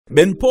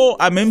Ben Pol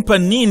amempa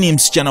nini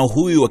msichana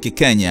huyu wa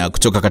Kikenya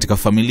kutoka katika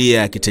familia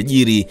ya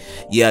kitajiri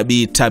ya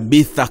Bi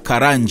Tabitha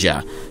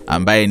Karanja,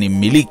 ambaye ni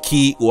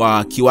mmiliki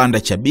wa kiwanda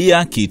cha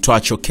bia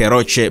kiitwacho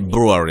Keroche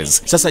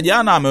Breweries. Sasa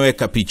jana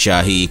ameweka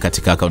picha hii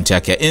katika akaunti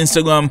yake ya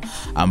Instagram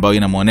ambayo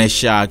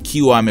inamuonesha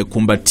akiwa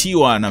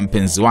amekumbatiwa na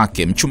mpenzi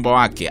wake, mchumba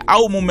wake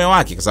au mume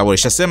wake, kwa sababu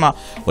alishasema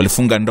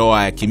walifunga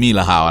ndoa ya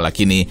kimila hawa,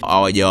 lakini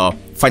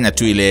hawajafanya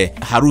tu ile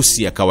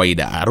harusi ya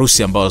kawaida,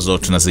 harusi ambazo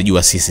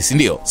tunazijua sisi, si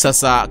ndio?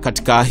 Sasa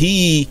katika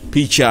hii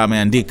picha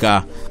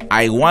ameandika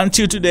I want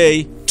you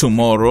today,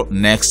 tomorrow,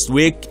 next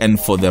week and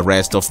for the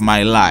rest of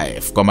my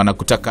life. Kwamba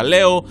nakutaka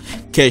leo,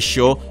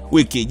 kesho,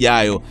 wiki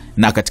ijayo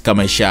na katika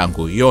maisha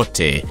yangu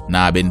yote.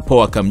 Na Ben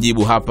Pol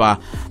akamjibu hapa,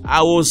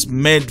 I was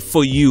made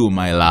for you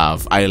my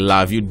love, I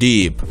love you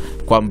deep.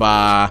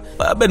 Kwamba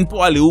Ben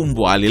Pol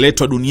aliumbwa,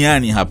 aliletwa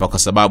duniani hapa kwa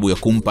sababu ya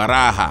kumpa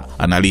raha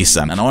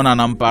Anerlisa, na naona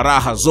anampa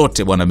raha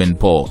zote bwana Ben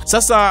Pol.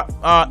 Sasa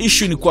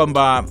issue ni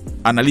kwamba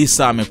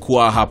Anerlisa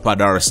amekuwa hapa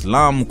Dar es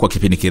Salaam kwa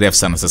kipindi kirefu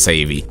sana sasa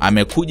hivi.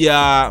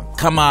 Amekuja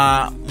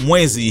kama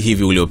mwezi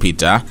hivi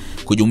uliopita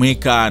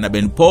kujumuika na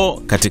Ben Pol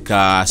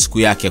katika siku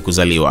yake ya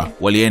kuzaliwa.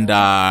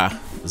 Walienda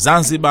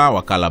Zanzibar,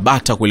 wakala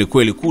bata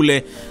kweli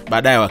kule,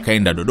 baadaye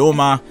wakaenda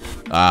Dodoma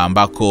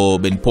ambako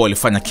Ben Pol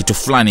alifanya kitu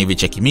fulani hivi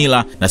cha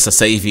kimila, na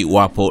sasa hivi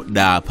wapo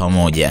Dar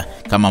pamoja.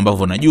 Kama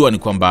ambavyo najua ni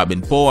kwamba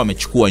Ben Pol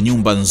amechukua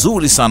nyumba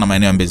nzuri sana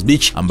maeneo ya Mbezi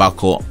Beach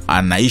ambako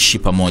anaishi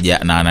pamoja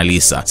na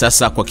Anerlisa.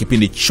 Sasa kwa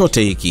kipindi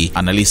chote hiki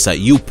Anerlisa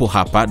yupo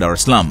hapa Dar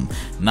es Salaam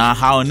na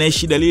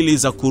haoneshi dalili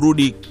za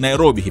kurudi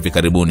Nairobi hivi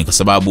karibuni, kwa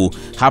sababu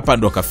hapa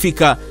ndo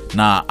kafika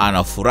na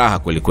ana furaha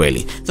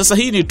kweli. Sasa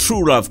hii ni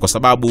true love kwa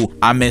sababu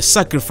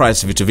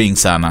amesacrifice vitu vingi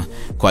sana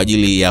kwa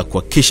ajili ya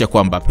kuhakikisha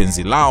kwamba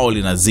penzi lao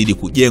linazidi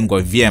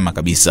kujengwa vyema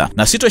kabisa.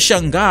 Na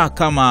sitoshangaa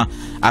kama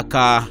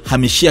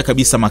akahamishia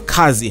kabisa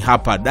makazi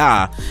hapa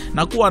Dar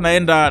na kuwa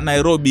anaenda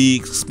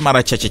Nairobi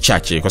mara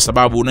chache, kwa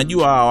sababu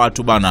unajua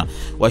watu bana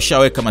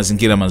washaweka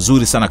mazingira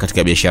mazuri sana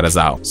katika biashara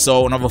zao.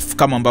 So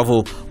kama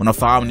ambavyo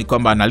unafahamu ni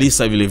kwamba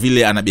Anerlisa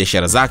vile ana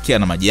biashara zake,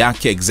 ana maji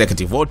yake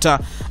executive water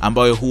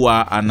ambayo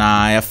huwa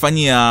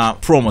anayafanyia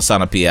promo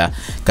sana pia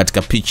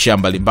katika picha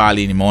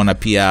mbalimbali. Nimeona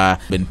pia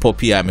Ben Pol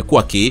pia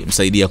amekuwa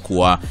akimsaidia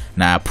kuwa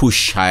na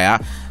push haya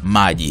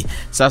maji.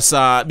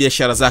 Sasa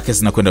biashara zake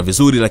zinakwenda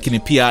vizuri, lakini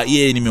pia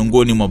yeye ni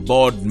miongoni mwa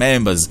board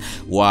members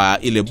wa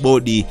ile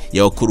bodi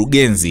ya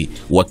ukurugenzi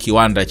wa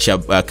kiwanda cha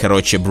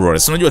Keroche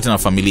Breweries. Unajua tena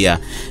familia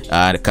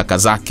kaka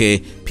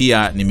zake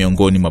pia ni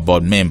miongoni mwa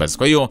board members.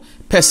 Kwa hiyo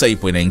pesa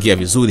ipo inaingia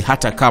vizuri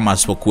hata kama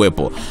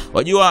asipokuwepo.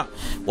 Wajua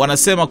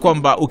wanasema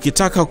kwamba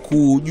ukitaka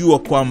kujua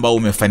kwamba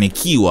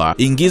umefanikiwa,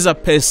 ingiza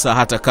pesa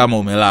hata kama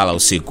umelala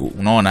usiku.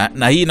 Unaona?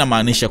 Na hii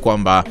inamaanisha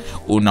kwamba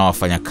una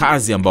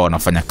wafanyakazi ambao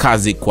wanafanya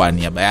kazi kwa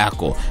niaba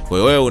yako. Kwa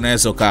hiyo wewe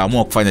unaweza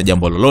kaamua kufanya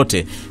jambo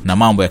lolote na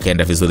mambo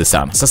yakaenda vizuri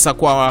sana. Sasa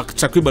kwa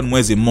takriban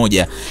mwezi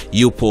mmoja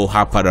yupo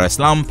hapa Dar es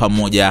Salaam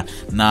pamoja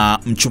na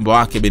mchumba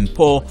wake Ben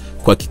Pol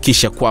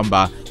kuhakikisha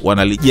kwamba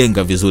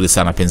wanalijenga vizuri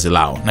sana penzi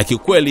lao. Na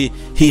kiukweli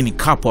hii ni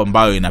couple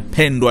ambayo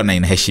inapendwa na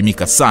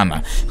inaheshimika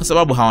sana kwa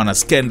sababu hawana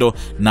skendo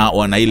na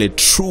wana ile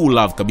true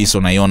love kabisa,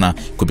 unaiona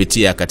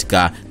kupitia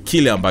katika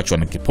kile ambacho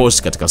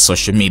wanakipost katika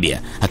social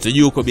media.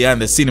 Hatujui uko behind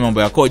the scene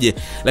mambo yakoje,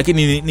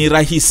 lakini ni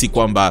rahisi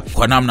kwamba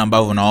kwa namna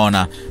ambavyo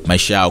unaona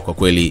maisha yao kwa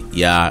kweli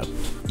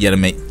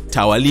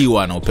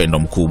yametawaliwa na upendo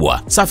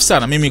mkubwa. Safi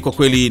sana. Mimi kwa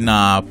kweli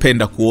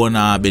napenda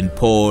kuona Ben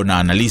Pol na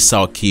Anerlisa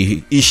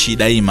wakiishi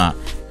daima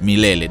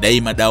milele,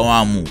 daima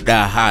dawamu,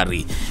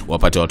 dahari,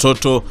 wapate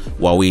watoto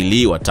 2,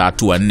 3,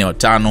 4,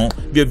 5,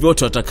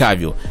 vyovyote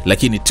watakavyo,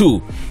 lakini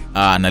tu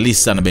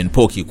Anerlisa na Ben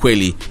Pol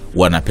kweli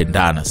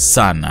wanapendana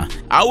sana.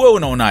 Au wewe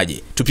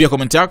unaonaje? Tupia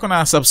comment yako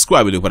na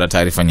subscribe ili kupata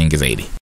taarifa nyingi zaidi.